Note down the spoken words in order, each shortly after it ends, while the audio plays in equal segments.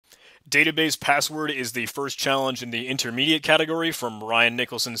Database password is the first challenge in the intermediate category from Ryan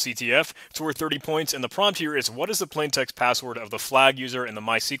Nicholson CTF. It's worth 30 points, and the prompt here is what is the plaintext password of the flag user in the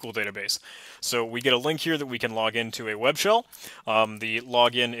MySQL database? So we get a link here that we can log into a web shell. The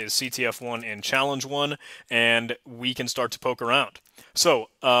login is CTF1 and challenge1, and we can start to poke around. So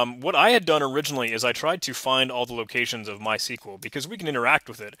what I had done originally is I tried to find all the locations of MySQL because we can interact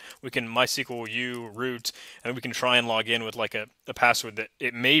with it. We can MySQL u root, and we can try and log in with like a password that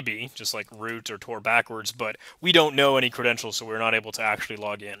it may be, just like root or Tor backwards, but we don't know any credentials, so we're not able to actually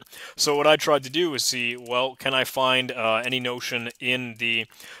log in. So what I tried to do is see, well, can I find any notion in the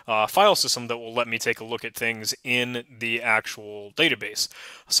file system that will let me take a look at things in the actual database.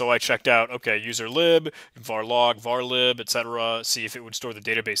 So I checked out, okay, user lib, varlog, varlib, etc., see if it would store the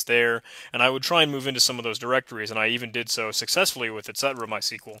database there, and I would try and move into some of those directories, and I even did so successfully with etc.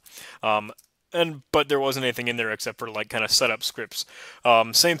 MySQL. But there wasn't anything in there except for like kind of setup scripts.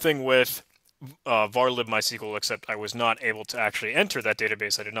 Same thing with varlib MySQL, except I was not able to actually enter that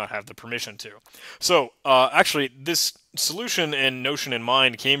database. I did not have the permission to. So actually, this solution and notion in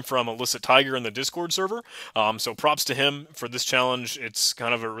mind came from Illicit Tiger in the Discord server. So props to him for this challenge. It's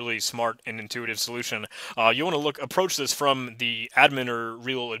kind of a really smart and intuitive solution. You want to approach this from the admin or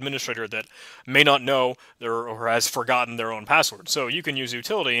real administrator that may not know or has forgotten their own password. So you can use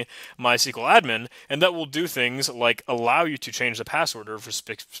utility MySQL admin, and that will do things like allow you to change the password or for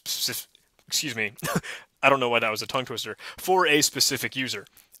excuse me, I don't know why that was a tongue twister, for a specific user.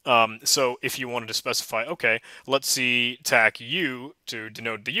 So if you wanted to specify, okay, let's see TAC U to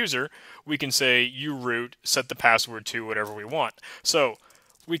denote the user, we can say u root, set the password to whatever we want. So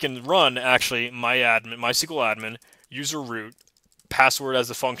we can run actually MySQL admin, user root, password as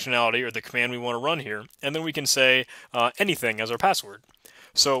the functionality or the command we want to run here, and then we can say anything as our password.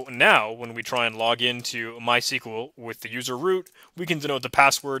 So now, when we try and log into MySQL with the user root, we can denote the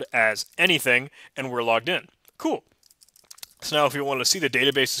password as anything, and we're logged in. Cool. So now if we want to see the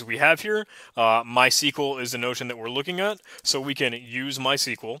databases we have here, MySQL is the notion that we're looking at. So we can use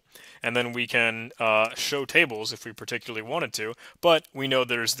MySQL, and then we can show tables if we particularly wanted to. But we know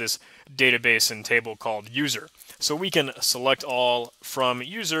there's this database and table called user. So we can select all from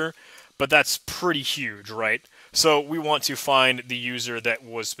user, but that's pretty huge, right? So we want to find the user that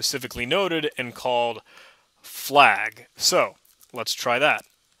was specifically noted and called flag. So let's try that.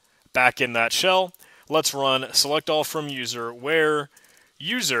 Back in that shell, let's run select all from user where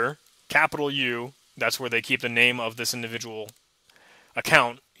user, capital U, that's where they keep the name of this individual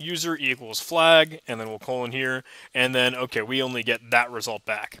account, user equals flag, and then we'll colon here, and then, okay, we only get that result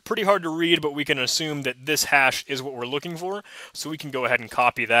back. Pretty hard to read, but we can assume that this hash is what we're looking for, so we can go ahead and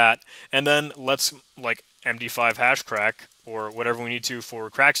copy that, and then let's, like, MD5 hash crack, or whatever we need to for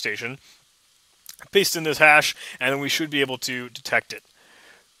crack station, paste in this hash, and then we should be able to detect it.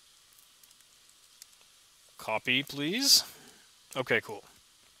 Copy, please. Okay, cool.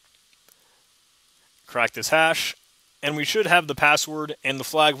 Crack this hash, and we should have the password and the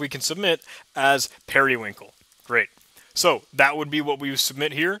flag we can submit as periwinkle. Great. So that would be what we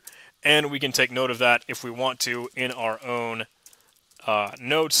submit here, and we can take note of that if we want to in our own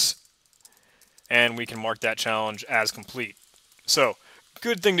notes, and we can mark that challenge as complete. So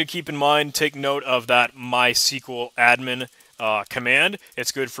good thing to keep in mind, take note of that MySQL admin command.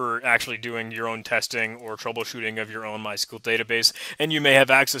 It's good for actually doing your own testing or troubleshooting of your own MySQL database, and you may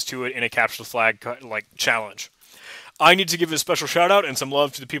have access to it in a capture the flag like challenge. I need to give a special shout out and some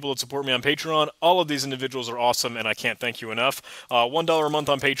love to the people that support me on Patreon. All of these individuals are awesome, and I can't thank you enough. $1 a month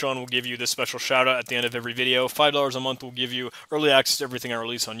on Patreon will give you this special shout out at the end of every video. $5 a month will give you early access to everything I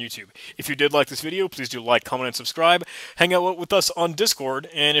release on YouTube. If you did like this video, please do like, comment, and subscribe. Hang out with us on Discord,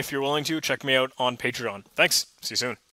 and if you're willing to, check me out on Patreon. Thanks. See you soon.